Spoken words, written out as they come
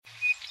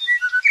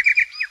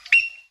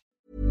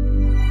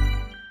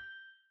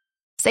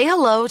Say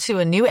hello to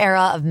a new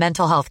era of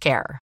mental health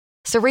care.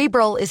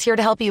 Cerebral is here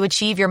to help you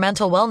achieve your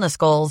mental wellness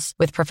goals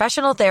with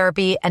professional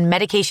therapy and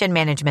medication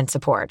management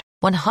support.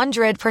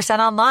 100%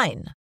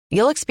 online.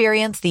 You'll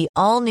experience the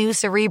all-new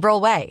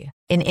Cerebral Way,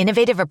 an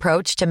innovative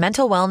approach to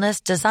mental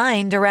wellness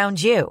designed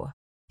around you.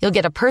 You'll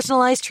get a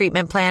personalized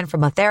treatment plan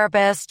from a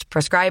therapist,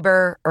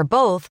 prescriber, or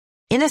both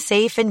in a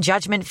safe and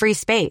judgment-free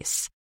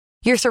space.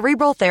 Your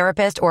Cerebral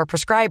therapist or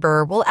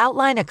prescriber will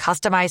outline a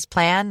customized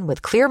plan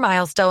with clear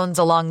milestones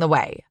along the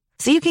way,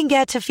 so you can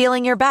get to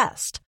feeling your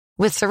best.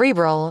 With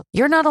Cerebral,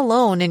 you're not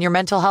alone in your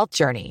mental health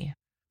journey.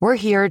 We're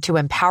here to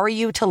empower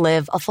you to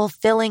live a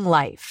fulfilling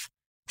life.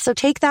 So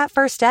take that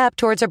first step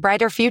towards a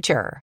brighter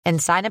future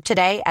and sign up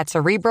today at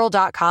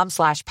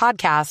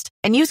Cerebral.com/podcast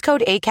and use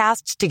code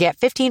ACAST to get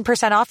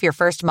 15% off your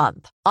first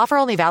month. Offer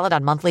only valid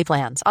on monthly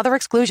plans. Other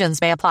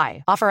exclusions may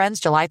apply. Offer ends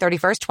July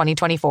 31st,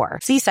 2024.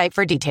 See site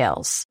for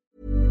details.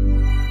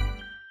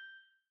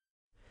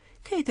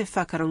 Kei te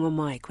whakarongo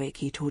mai koe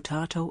ki tō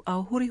tātou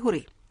au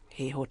huri.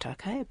 He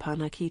hotaka e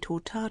pana ki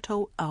tō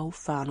tātou au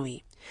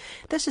whānui.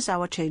 This is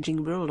Our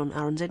Changing World on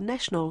RNZ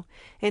National,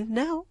 and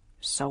now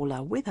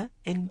solar weather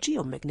and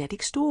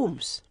geomagnetic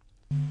storms.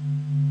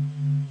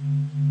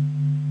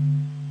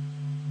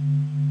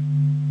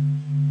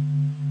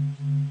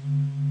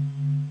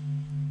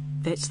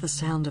 That's the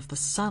sound of the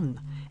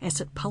sun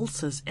as it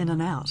pulses in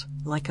and out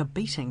like a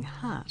beating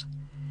heart.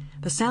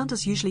 The sound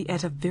is usually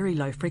at a very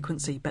low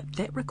frequency, but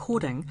that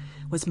recording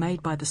was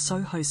made by the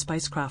SOHO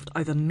spacecraft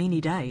over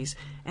many days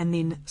and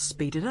then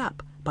speeded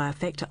up by a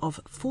factor of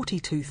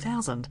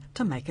 42,000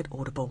 to make it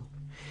audible.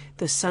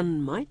 The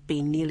sun might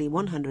be nearly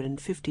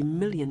 150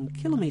 million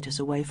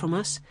kilometres away from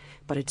us,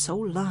 but it's so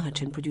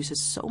large and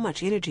produces so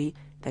much energy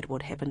that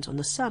what happens on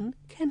the sun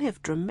can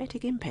have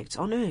dramatic impacts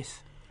on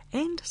Earth.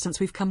 And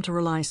since we've come to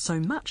rely so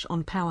much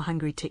on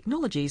power-hungry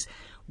technologies,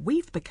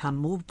 we've become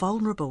more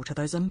vulnerable to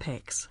those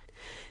impacts.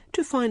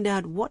 To find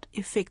out what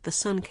effect the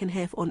sun can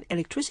have on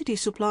electricity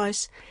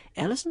supplies,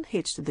 Alison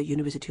heads to the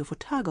University of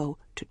Otago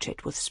to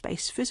chat with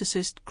space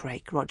physicist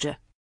Craig Rodger.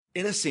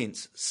 In a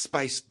sense,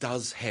 space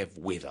does have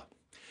weather.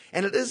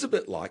 And it is a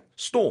bit like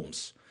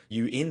storms.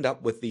 You end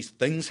up with these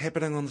things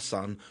happening on the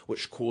sun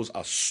which cause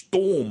a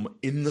storm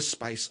in the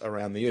space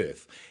around the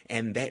Earth.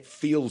 And that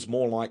feels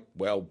more like,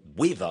 well,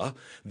 weather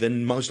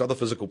than most other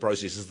physical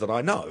processes that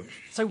I know.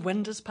 So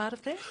wind is part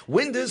of that?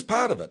 Wind is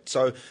part of it.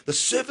 So the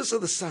surface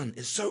of the sun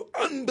is so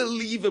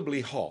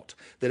unbelievably hot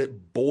that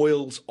it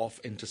boils off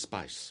into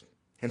space.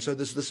 And so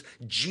there's this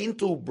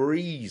gentle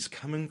breeze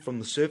coming from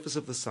the surface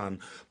of the sun,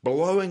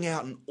 blowing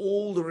out in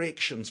all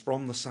directions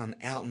from the sun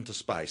out into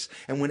space.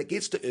 And when it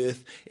gets to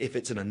Earth, if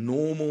it's in a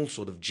normal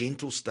sort of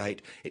gentle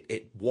state,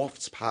 it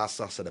wafts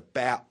past us at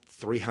about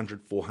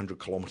 300, 400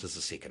 kilometres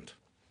a second.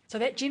 So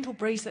that gentle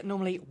breeze that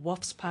normally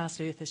wafts past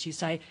Earth, as you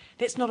say,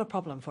 that's not a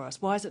problem for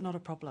us. Why is it not a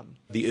problem?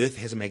 The Earth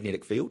has a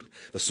magnetic field.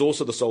 The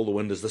source of the solar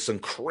wind is this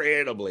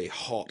incredibly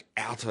hot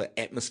outer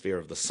atmosphere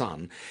of the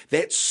sun.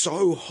 That's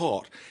so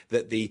hot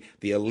that the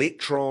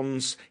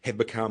electrons have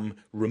become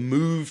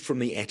removed from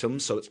the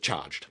atoms, so it's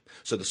charged.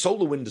 So the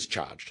solar wind is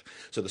charged.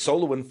 So the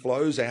solar wind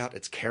flows out,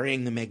 it's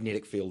carrying the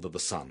magnetic field of the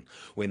sun.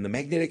 When the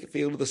magnetic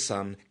field of the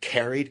sun,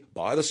 carried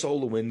by the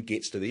solar wind,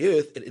 gets to the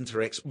Earth, it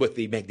interacts with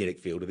the magnetic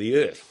field of the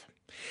Earth.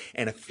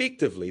 And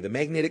effectively, the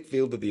magnetic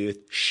field of the Earth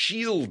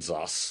shields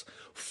us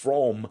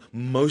from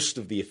most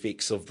of the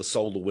effects of the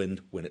solar wind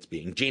when it's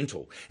being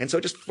gentle. And so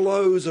it just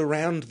flows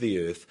around the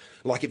Earth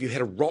like if you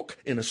had a rock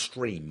in a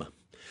stream.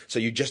 So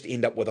you just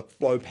end up with a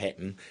flow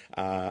pattern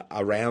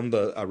around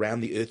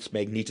the Earth's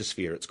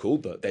magnetosphere, it's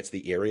called. That's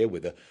the area where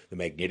the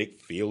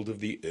magnetic field of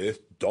the Earth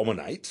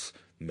dominates,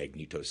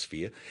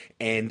 magnetosphere.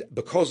 And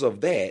because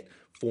of that,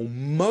 for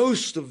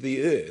most of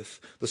the Earth,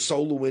 the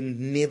solar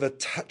wind never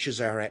touches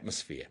our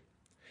atmosphere.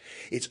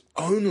 It's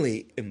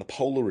only in the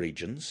polar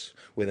regions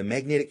where the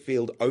magnetic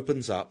field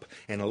opens up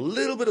and a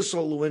little bit of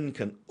solar wind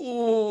can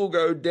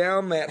go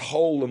down that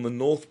hole in the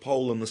North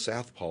Pole and the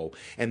South Pole,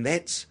 and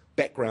that's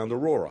background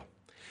aurora.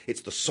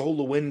 It's the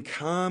solar wind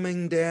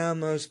calming down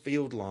those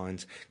field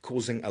lines,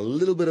 causing a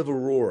little bit of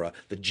aurora,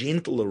 the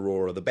gentle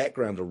aurora, the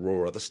background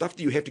aurora, the stuff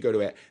that you have to go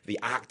to the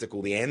Arctic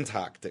or the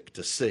Antarctic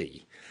to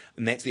see.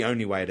 And that's the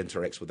only way it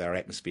interacts with our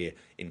atmosphere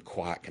in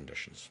quiet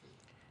conditions.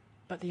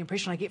 But the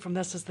impression I get from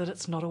this is that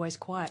it's not always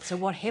quiet. So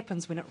what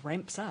happens when it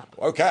ramps up?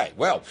 Okay,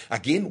 well,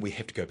 again, we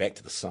have to go back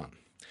to the sun.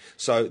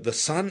 So the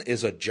sun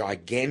is a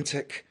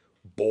gigantic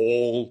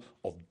ball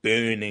of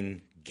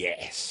burning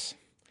gas,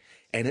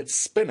 and it's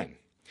spinning.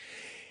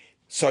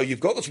 So you've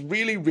got this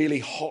really, really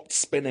hot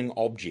spinning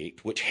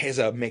object which has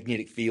a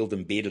magnetic field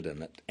embedded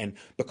in it. And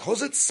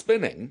because it's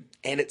spinning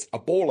and it's a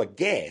ball of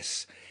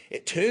gas,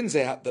 it turns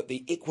out that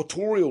the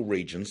equatorial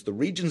regions, the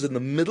regions in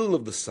the middle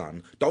of the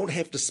sun, don't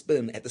have to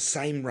spin at the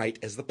same rate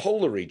as the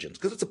polar regions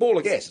because it's a ball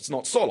of gas, it's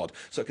not solid,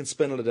 so it can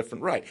spin at a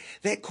different rate.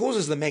 That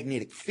causes the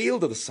magnetic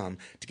field of the sun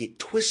to get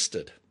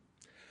twisted.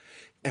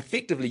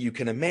 Effectively, you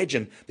can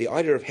imagine the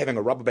idea of having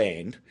a rubber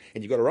band,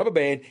 and you've got a rubber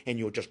band and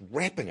you're just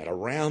wrapping it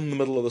around the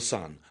middle of the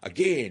sun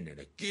again and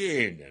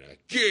again and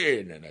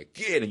again and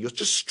again, and you're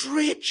just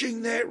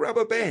stretching that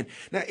rubber band.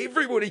 Now,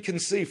 everybody can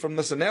see from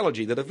this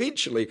analogy that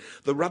eventually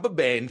the rubber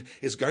band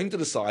is going to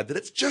decide that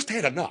it's just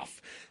had enough.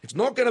 It's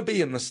not going to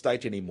be in this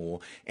state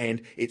anymore,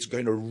 and it's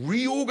going to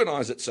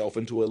reorganize itself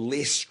into a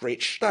less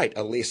stretched state,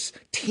 a less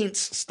tense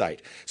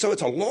state. So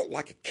it's a lot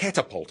like a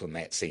catapult in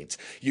that sense.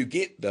 You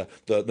get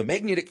the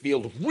magnetic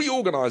field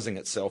reorganizing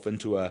itself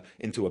into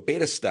a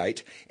better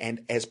state,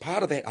 and as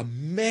part of that, a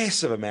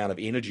massive amount of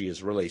energy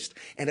is released,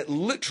 and it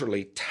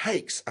literally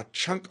takes a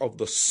chunk of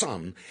the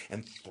sun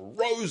and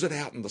throws it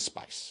out into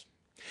space.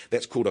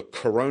 That's called a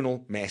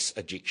coronal mass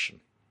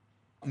ejection.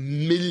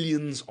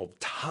 Millions of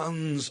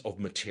tons of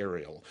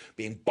material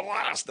being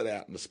blasted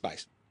out into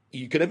space.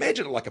 You can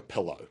imagine it like a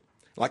pillow.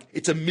 Like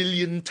it's a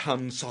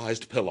 1,000,000-ton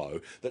sized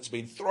pillow that's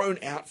been thrown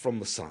out from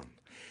the sun.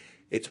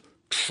 It's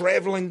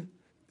traveling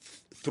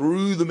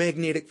through the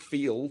magnetic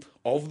field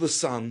of the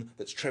sun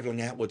that's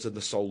travelling outwards in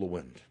the solar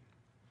wind.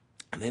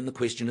 And then the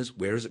question is,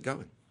 where is it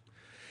going?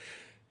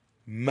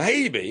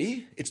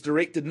 Maybe it's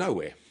directed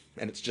nowhere,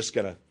 and it's just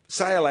going to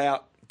sail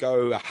out,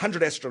 go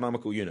 100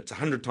 astronomical units,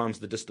 100 times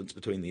the distance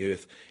between the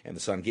Earth and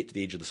the sun, get to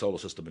the edge of the solar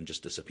system and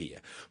just disappear.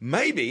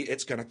 Maybe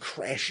it's going to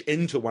crash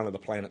into one of the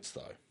planets,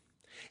 though,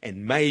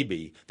 and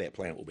maybe that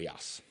planet will be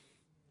us.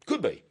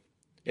 Could be.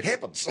 It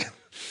happens.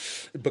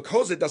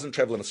 Because it doesn't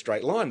travel in a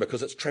straight line,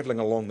 because it's travelling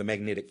along the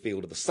magnetic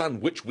field of the sun,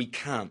 which we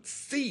can't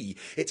see,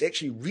 it's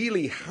actually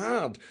really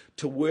hard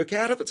to work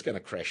out if it's going to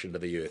crash into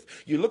the Earth.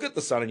 You look at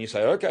the sun and you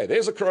say, okay,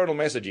 there's a coronal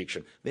mass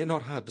ejection. They're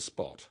not hard to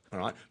spot, all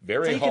right?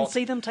 Very hot. So you can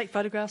see them, take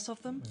photographs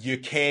of them? You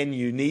can.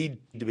 You need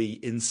to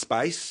be in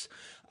space.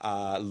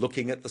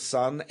 Looking at the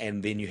sun,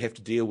 and then you have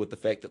to deal with the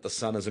fact that the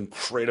sun is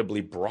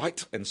incredibly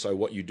bright, and so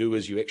what you do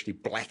is you actually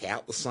black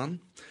out the sun.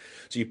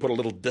 So you put a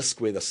little disc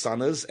where the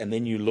sun is, and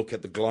then you look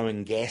at the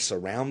glowing gas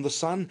around the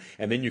sun,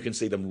 and then you can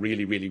see them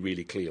really, really,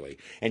 really clearly.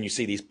 And you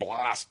see these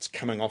blasts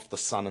coming off the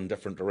sun in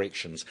different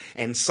directions.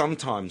 And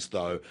sometimes,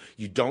 though,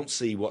 you don't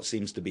see what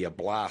seems to be a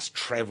blast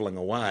travelling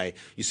away.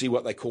 You see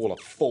what they call a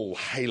full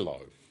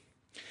halo.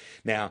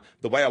 Now,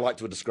 the way I like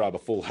to describe a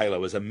full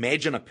halo is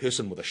imagine a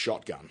person with a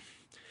shotgun.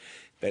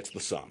 That's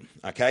the sun,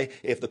 okay?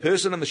 If the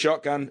person in the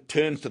shotgun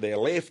turns to their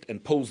left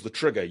and pulls the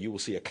trigger, you will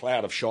see a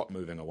cloud of shot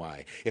moving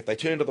away. If they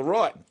turn to the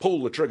right and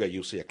pull the trigger,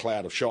 you'll see a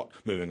cloud of shot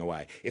moving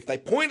away. If they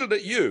pointed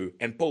at you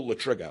and pull the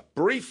trigger,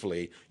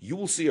 briefly, you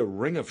will see a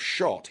ring of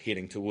shot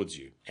heading towards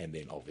you. And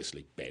then,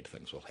 obviously, bad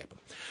things will happen.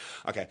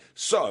 Okay,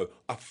 so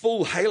a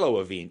full halo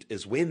event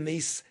is when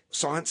these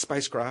science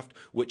spacecraft,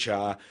 which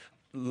are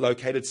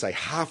located, say,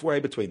 halfway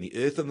between the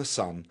Earth and the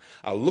sun,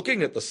 are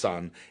looking at the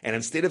sun, and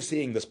instead of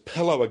seeing this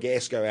pillow of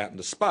gas go out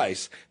into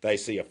space, they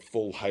see a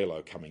full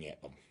halo coming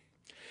at them.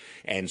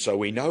 And so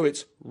we know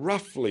it's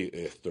roughly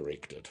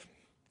Earth-directed.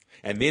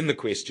 And then the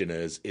question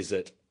is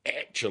it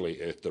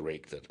actually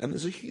Earth-directed? And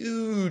there's a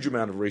huge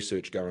amount of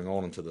research going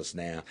on into this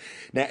now.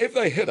 Now, if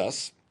they hit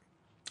us,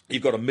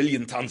 you've got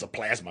 1,000,000 tons of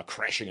plasma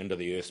crashing into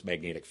the Earth's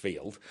magnetic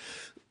field.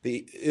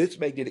 The Earth's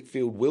magnetic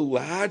field will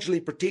largely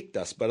protect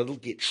us, but it'll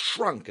get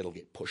shrunk, it'll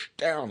get pushed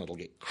down, it'll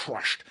get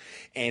crushed.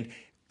 And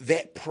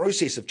that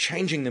process of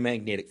changing the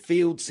magnetic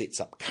field sets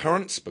up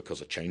currents,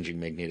 because a changing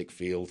magnetic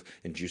field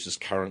induces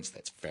currents.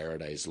 That's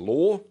Faraday's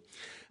law.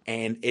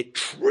 And it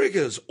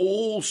triggers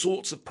all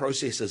sorts of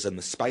processes in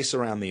the space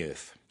around the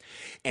Earth.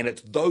 And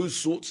it's those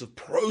sorts of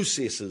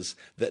processes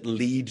that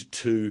lead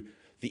to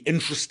the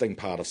interesting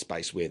part of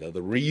space weather, the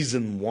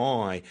reason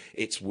why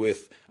it's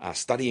worth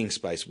studying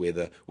space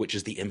weather, which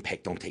is the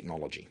impact on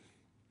technology.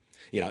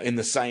 You know, in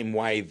the same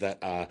way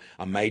that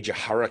a major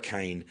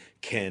hurricane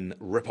can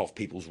rip off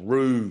people's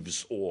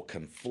roofs, or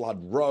can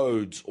flood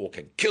roads, or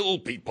can kill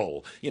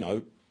people, you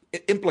know,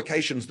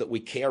 implications that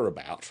we care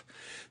about.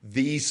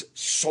 These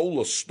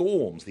solar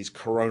storms, these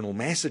coronal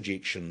mass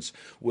ejections,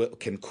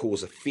 can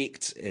cause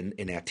effects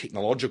in our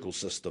technological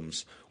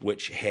systems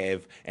which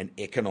have an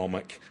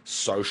economic,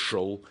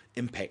 social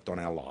impact on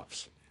our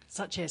lives.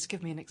 Such as,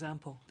 give me an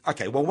example.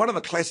 Okay, well, one of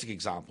the classic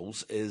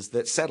examples is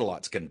that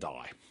satellites can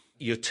die.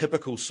 Your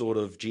typical sort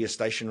of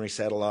geostationary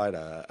satellite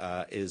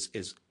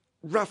is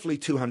roughly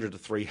 $200 to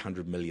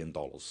 $300 million.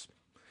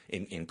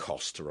 In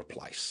cost to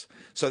replace.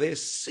 So they're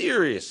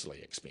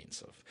seriously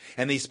expensive.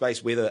 And these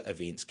space weather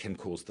events can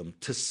cause them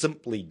to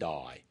simply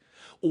die,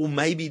 or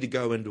maybe to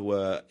go into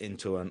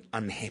an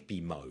unhappy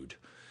mode.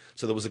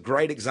 So there was a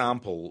great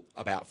example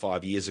about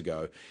 5 years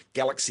ago.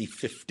 Galaxy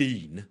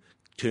 15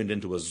 turned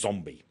into a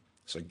zombie.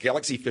 So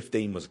Galaxy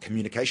 15 was a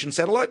communication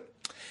satellite,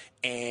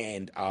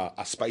 and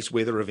a space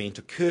weather event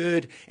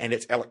occurred, and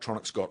its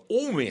electronics got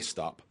all messed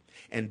up.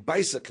 And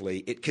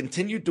basically, it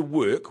continued to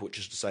work, which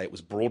is to say it was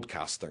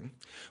broadcasting,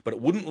 but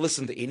it wouldn't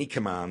listen to any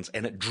commands,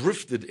 and it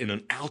drifted in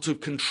an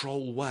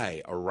out-of-control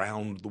way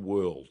around the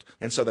world.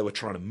 And so they were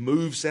trying to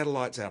move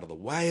satellites out of the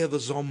way of the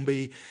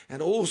zombie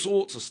and all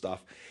sorts of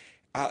stuff.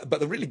 But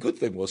the really good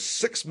thing was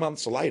 6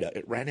 months later,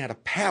 it ran out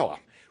of power,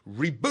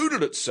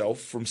 rebooted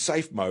itself from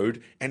safe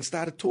mode, and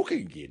started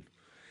talking again.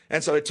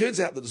 And so it turns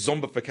out that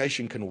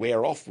zombification can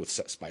wear off with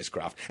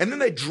spacecraft. And then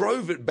they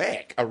drove it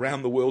back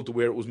around the world to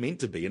where it was meant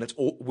to be, and it's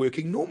all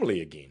working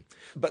normally again.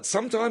 But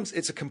sometimes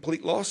it's a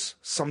complete loss,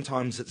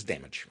 sometimes it's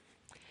damage.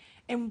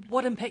 And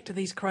what impact do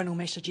these coronal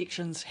mass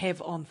ejections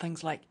have on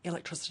things like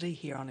electricity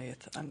here on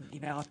Earth and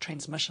our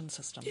transmission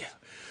systems? Yeah.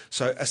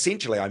 So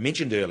essentially, I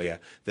mentioned earlier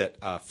that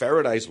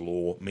Faraday's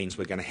law means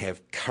we're going to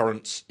have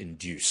currents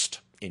induced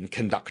in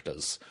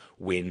conductors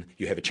when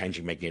you have a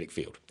changing magnetic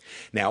field.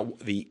 Now,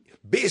 the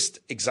best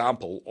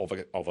example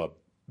of a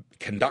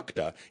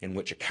conductor in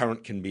which a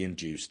current can be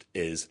induced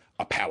is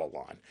a power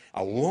line.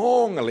 A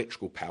long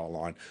electrical power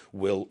line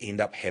will end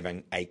up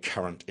having a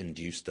current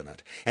induced in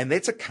it. And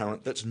that's a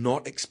current that's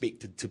not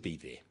expected to be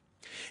there.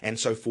 And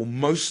so for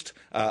most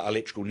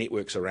electrical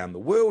networks around the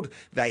world,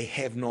 they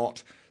have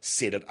not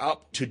set it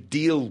up to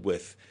deal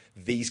with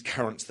these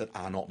currents that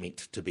are not meant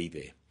to be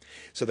there.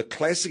 So the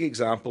classic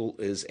example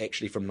is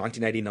actually from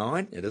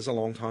 1989. It is a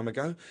long time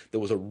ago. There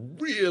was a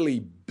really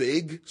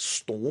big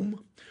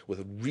storm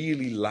with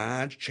really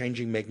large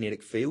changing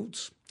magnetic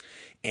fields,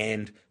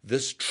 and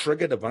this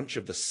triggered a bunch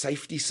of the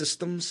safety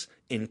systems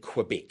in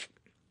Quebec.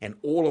 And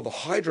all of the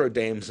hydro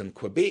dams in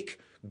Quebec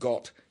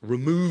got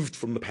removed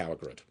from the power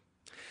grid.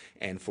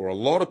 And for a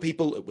lot of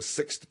people, it was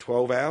 6 to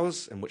 12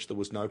 hours in which there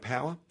was no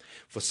power.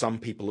 For some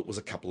people, it was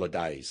a couple of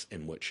days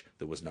in which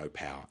there was no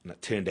power. And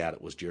it turned out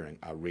it was during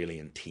a really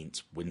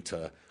intense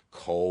winter,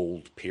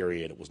 cold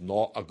period. It was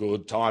not a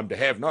good time to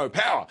have no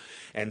power.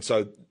 And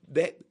so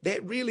that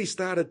really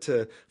started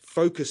to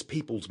focus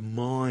people's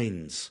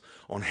minds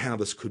on how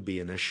this could be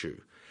an issue.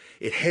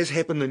 It has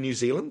happened in New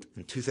Zealand.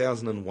 In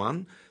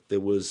 2001, there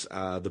was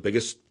the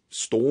biggest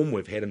storm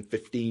we've had in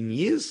 15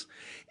 years.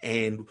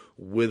 And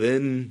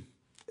within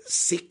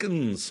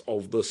seconds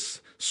of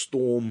this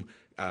storm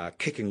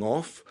kicking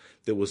off,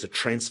 there was a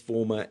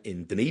transformer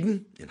in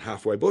Dunedin, in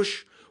Halfway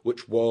Bush,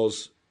 which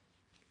was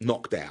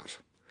knocked out,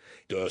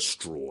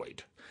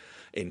 destroyed.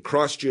 In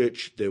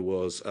Christchurch, there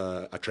was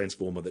a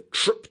transformer that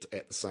tripped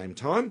at the same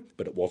time,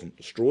 but it wasn't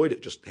destroyed.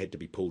 It just had to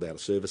be pulled out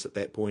of service at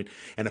that point.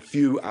 And a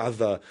few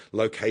other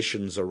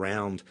locations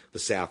around the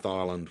South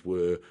Island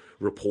were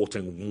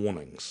reporting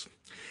warnings.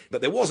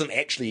 But there wasn't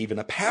actually even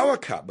a power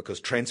cut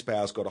because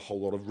Transpower's got a whole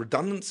lot of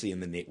redundancy in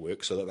the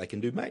network so that they can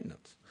do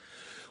maintenance.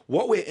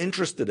 What we're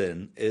interested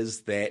in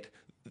is that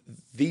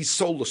these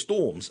solar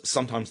storms,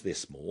 sometimes they're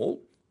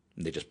small.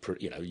 They're just,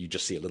 you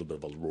just see a little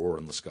bit of a roar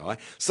in the sky.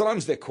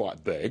 Sometimes they're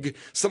quite big.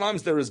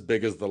 Sometimes they're as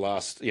big as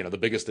the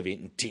biggest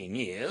event in 10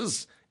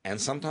 years.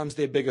 And sometimes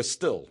they're bigger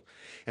still.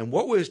 And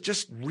what we're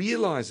just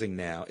realizing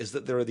now is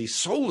that there are these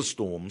solar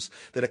storms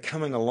that are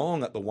coming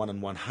along at the 1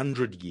 in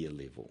 100 year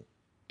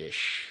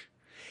level-ish.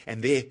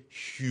 And they're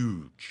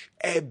huge,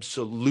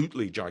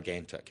 absolutely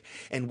gigantic.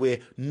 And we're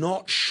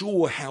not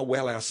sure how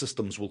well our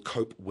systems will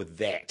cope with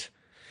that.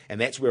 And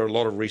that's where a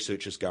lot of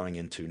research is going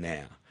into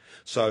now.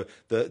 So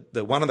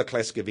the one of the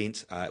classic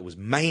events, it was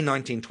May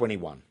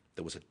 1921.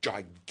 There was a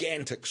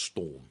gigantic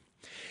storm.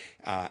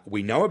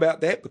 We know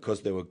about that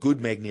because there were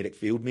good magnetic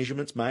field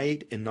measurements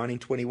made in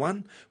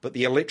 1921, but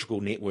the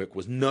electrical network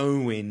was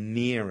nowhere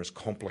near as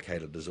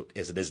complicated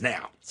as it is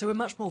now. So we're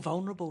much more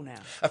vulnerable now.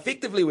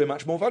 Effectively, we're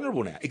much more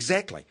vulnerable now,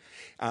 exactly.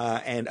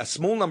 And a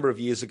small number of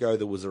years ago,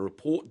 there was a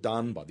report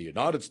done by the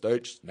United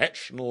States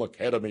National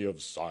Academy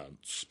of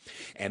Science,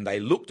 and they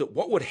looked at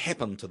what would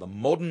happen to the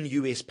modern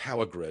US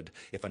power grid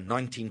if a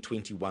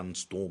 1921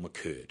 storm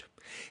occurred.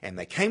 And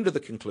they came to the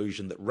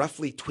conclusion that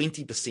roughly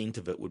 20%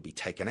 of it would be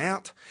taken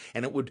out,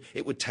 and it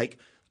would take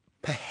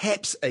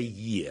perhaps a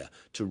year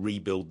to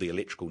rebuild the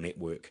electrical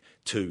network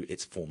to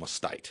its former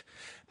state.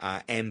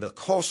 And the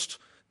cost,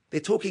 they're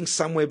talking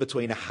somewhere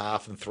between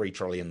 $0.5 and $3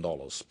 trillion.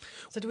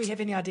 So do we have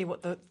any idea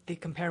what the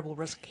comparable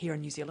risk here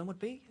in New Zealand would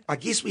be? I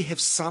guess we have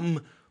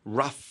some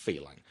rough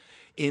feeling.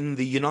 In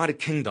the United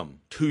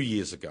Kingdom 2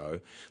 years ago,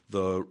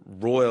 the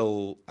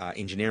Royal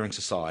Engineering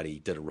Society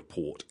did a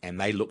report,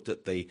 and they looked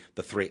at the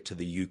threat to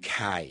the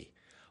UK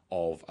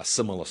of a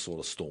similar sort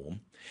of storm,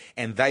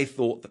 and they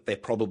thought that there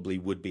probably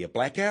would be a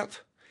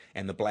blackout,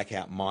 and the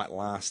blackout might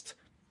last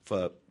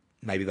for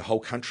maybe the whole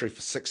country for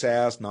 6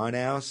 hours, 9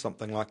 hours,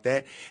 something like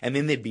that. And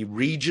then there'd be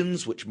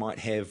regions which might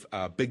have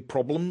big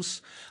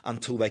problems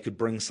until they could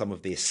bring some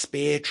of their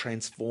spare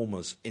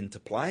transformers into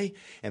play.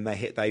 And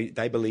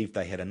they believed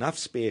they had enough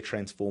spare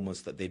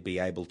transformers that they'd be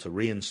able to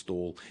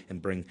reinstall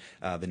and bring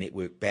the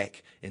network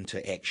back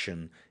into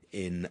action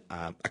in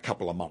a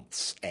couple of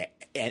months.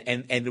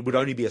 And it would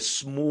only be a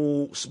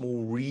small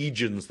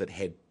regions that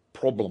had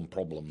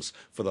problems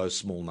for those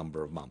small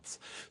number of months.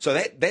 So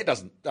that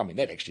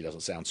actually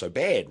doesn't sound so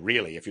bad,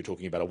 really, if you're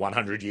talking about a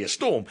 100-year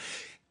storm.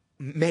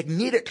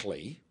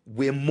 Magnetically,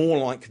 we're more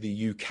like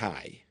the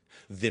UK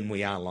than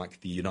we are like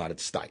the United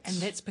States. And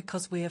that's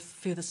because we're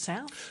further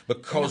south?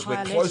 Because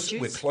we're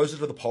closer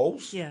to the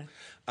poles. Yeah.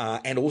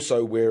 And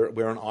also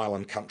we're an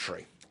island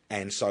country.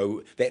 And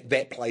so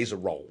that plays a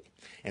role.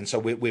 And so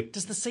we're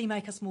Does the sea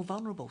make us more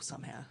vulnerable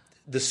somehow?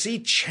 The sea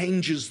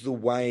changes the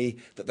way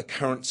that the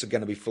currents are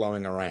going to be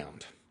flowing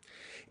around.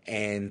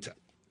 And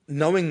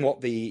knowing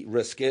what the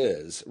risk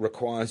is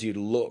requires you to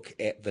look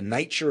at the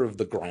nature of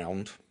the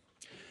ground,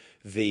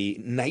 the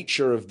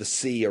nature of the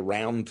sea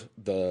around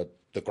the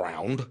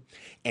ground,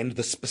 and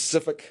the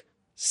specific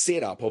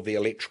setup of the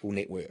electrical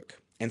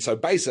network. And so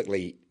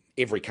basically,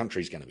 every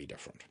country is going to be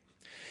different.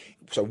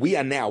 So we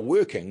are now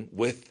working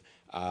with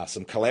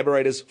some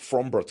collaborators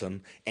from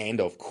Britain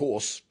and, of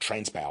course,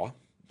 Transpower.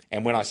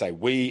 And when I say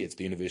we, it's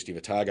the University of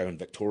Otago and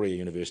Victoria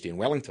University in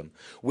Wellington.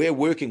 We're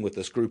working with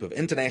this group of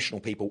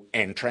international people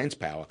and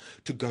Transpower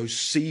to go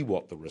see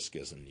what the risk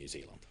is in New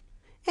Zealand.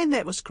 And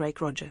that was Craig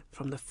Rodger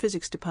from the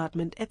Physics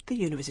Department at the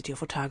University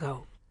of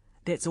Otago.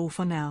 That's all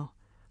for now.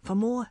 For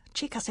more,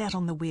 check us out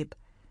on the web,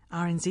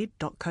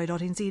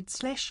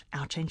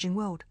 rnz.co.nz/Our Changing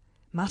World.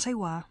 Mate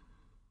wā.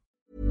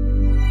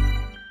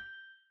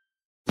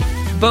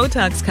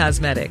 Botox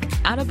Cosmetic,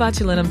 out of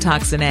botulinum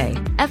toxin A,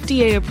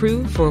 FDA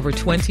approved for over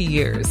 20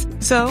 years.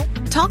 So,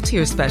 talk to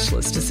your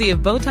specialist to see if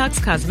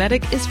Botox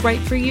Cosmetic is right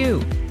for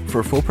you.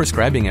 For full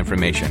prescribing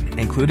information,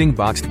 including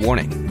boxed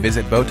warning,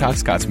 visit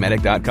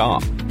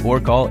BotoxCosmetic.com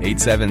or call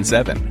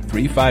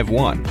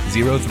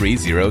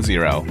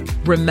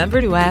 877-351-0300. Remember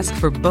to ask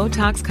for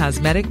Botox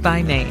Cosmetic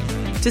by name.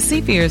 To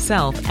see for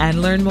yourself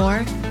and learn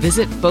more,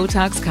 visit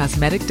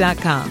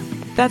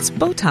BotoxCosmetic.com. That's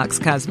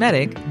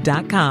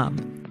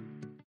BotoxCosmetic.com.